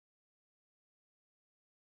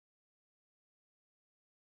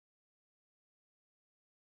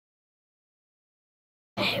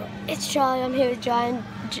Hey, it's Charlie. I'm here with John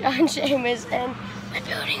Seamus, and we're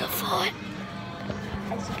building a fort.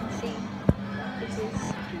 As you can see, this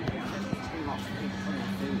is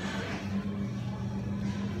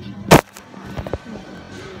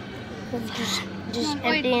just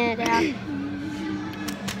emptying it out.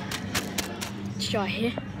 Let's try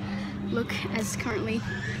here. Look, as currently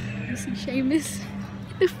you see Seamus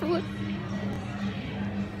in the fort.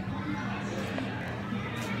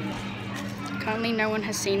 Currently no one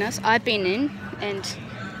has seen us. I've been in and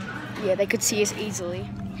yeah, they could see us easily.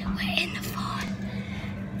 We're in the fort.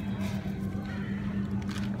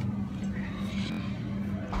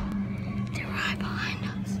 They're right behind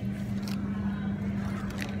us.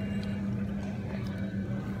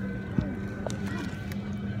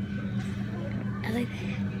 Are they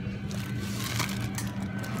there?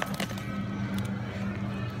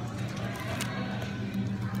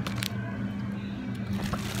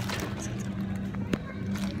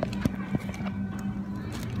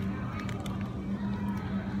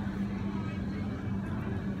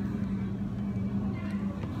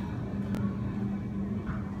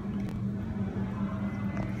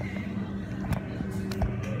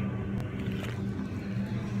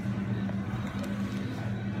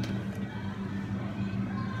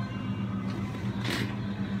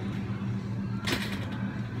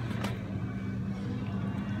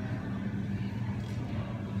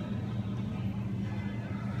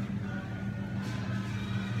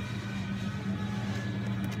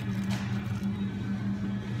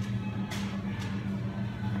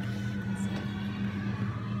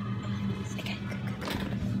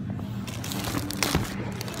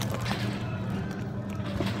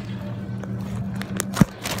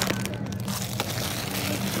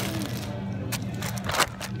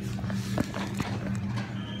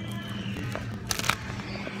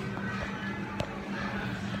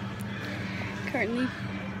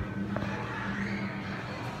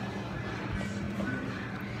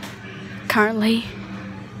 Currently,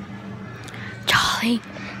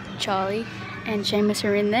 Charlie and Seamus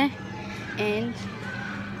are in there, and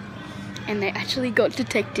they actually got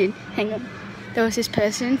detected. Hang on, there was this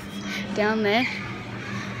person down there.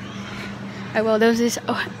 Oh well, there was this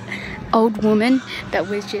old woman that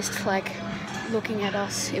was just like looking at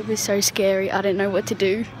us. It was so scary. I didn't know what to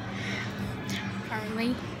do.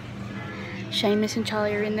 Currently, Seamus and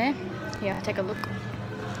Charlie are in there. Yeah, take a look.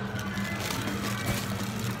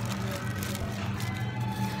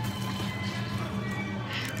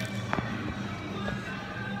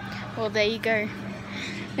 Well, there you go.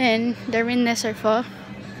 And they're in there so far.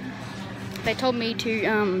 They told me to,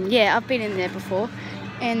 yeah, I've been in there before.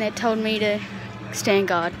 And they told me to stand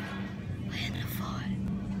guard. We're in the fort.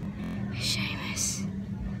 Seamus.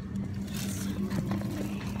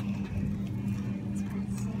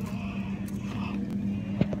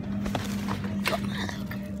 Got my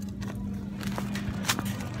look.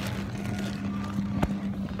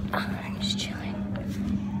 I'm just chilling.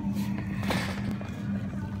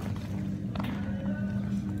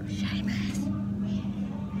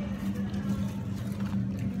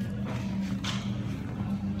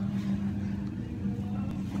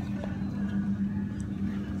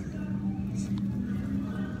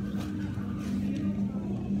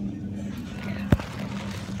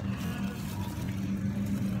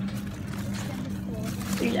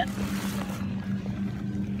 Yeah.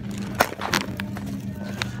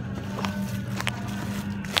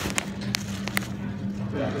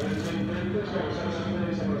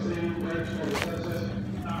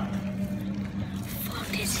 Fuck,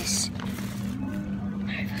 this is...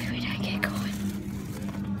 Hopefully we don't get caught.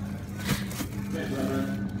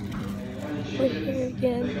 We're here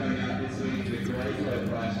again.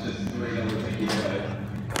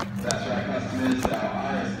 That's right, customers. Our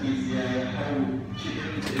ISPCA whole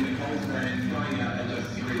chickens in the cold stand going out at just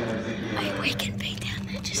 $3 a kilo. We can be down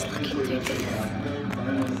there just looking through this.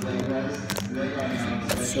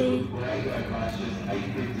 See,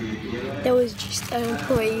 there was just an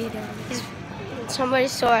employee down there. Somebody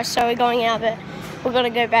saw us, so we're going out, but we're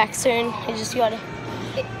gonna go back soon. We just gotta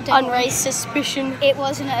unraise suspicion. It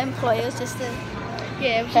wasn't an employee, it was just a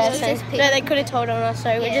person. No, they could have told on us,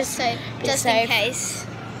 so we just so just in case.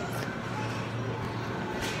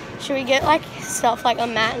 Should we get like stuff like a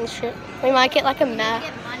mat and shit? We might get like a mat.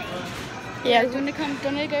 Get money. Yeah. Do you want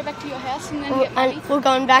to go back to your house and then get money? And we're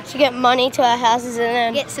going back to get money to our houses and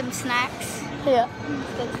then Get some snacks yeah,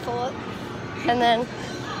 for the fort. and then. And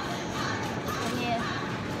yeah,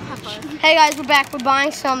 have fun. Hey guys, we're back. We're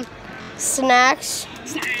buying some snacks.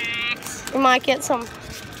 Snacks! We might get some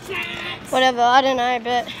Snacks! whatever. I don't know,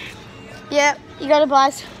 but yeah, you gotta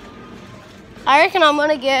buy. I reckon I'm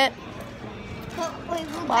gonna get. But we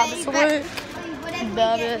Baba salute. Whatever we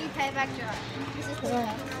Baba. get, we pay back Joe. This is the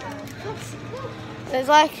There's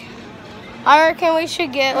like, I reckon we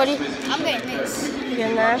should get, what do you, I'm getting this. you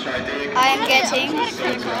getting that? I am getting.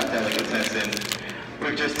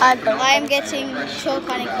 I am getting chalk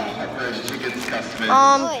honeycomb.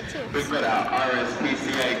 Oh, too. We've got our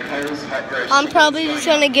RSPCA Coles Hot Roast I'm probably just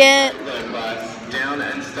gonna get, down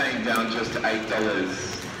and staying down just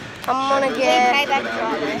 $8. I'm gonna Pay get, back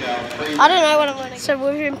Joe. I don't know what I'm gonna get. So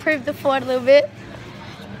we've improved the fort a little bit.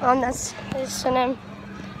 That's this and then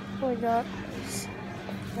we got.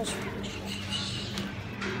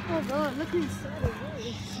 Oh god, look inside.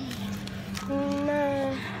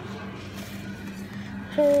 No.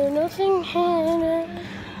 Nothing here.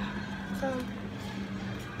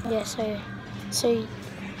 Yeah, so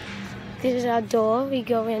this is our door. We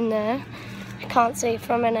go in there. I can't see it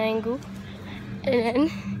from an angle. And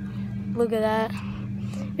then look at that.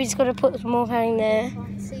 We just gotta put some more padding there.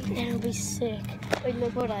 And then it'll be sick. Wait,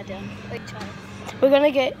 look what I done. Wait, try.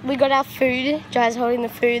 We got our food. Jai's holding the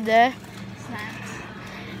food there. Snacks.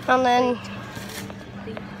 And then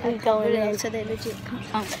we go in there. So they legit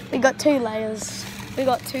come. We got 2 layers. We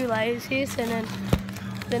got 2 layers here, so then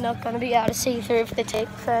they're not going to be able to see through if they take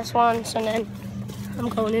the first one. So then I'm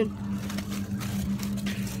going in.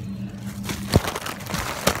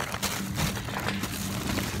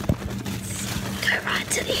 Go right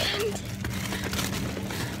to the end.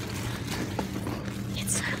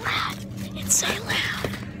 It's so loud. It's so loud.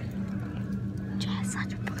 Jai's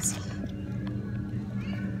such a pussy.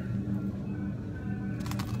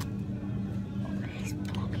 He's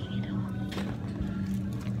blocking it all.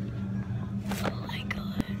 Oh my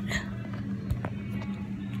god.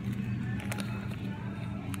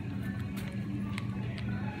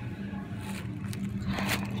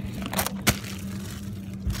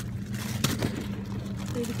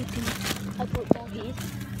 Really good thing. I put down here.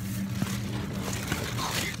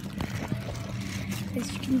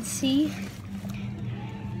 As you can see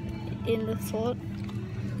in the fort,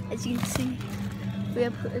 as you can see, we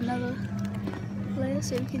have put another layer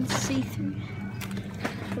so we can see through.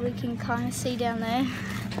 So we can kind of see down there.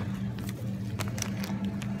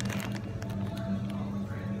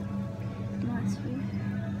 Nice view.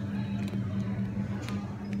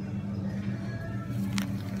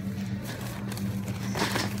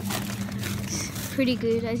 It's pretty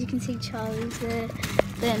good. As you can see, Charlie's there.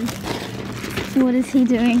 Then, what is he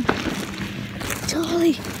doing?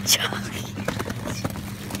 Charlie! Charlie!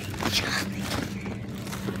 Charlie!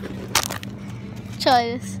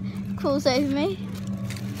 Charlie just crawls over me.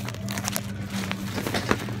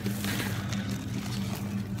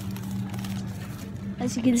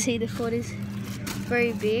 As you can see, the fort is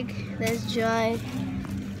very big. There's Jai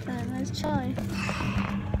and there's Charlie.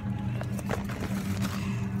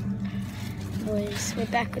 Boys, we're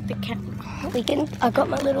back with the camera. I got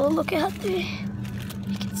my little lookout there.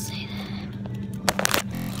 You can see that.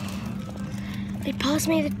 They passed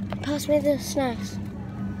me the snacks.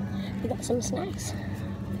 We got some snacks.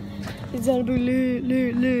 It's gonna be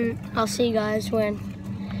lit. I'll see you guys when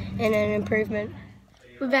in an improvement.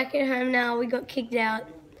 We're back at home now. We got kicked out.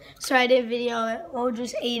 So I didn't video it. We were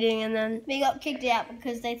just eating and then We got kicked out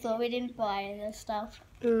because they thought we didn't buy any of the stuff.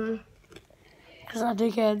 because I'm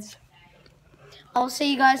dickheads. I'll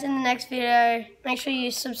see you guys in the next video. Make sure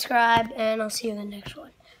you subscribe and I'll see you in the next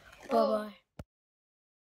one. Bye bye.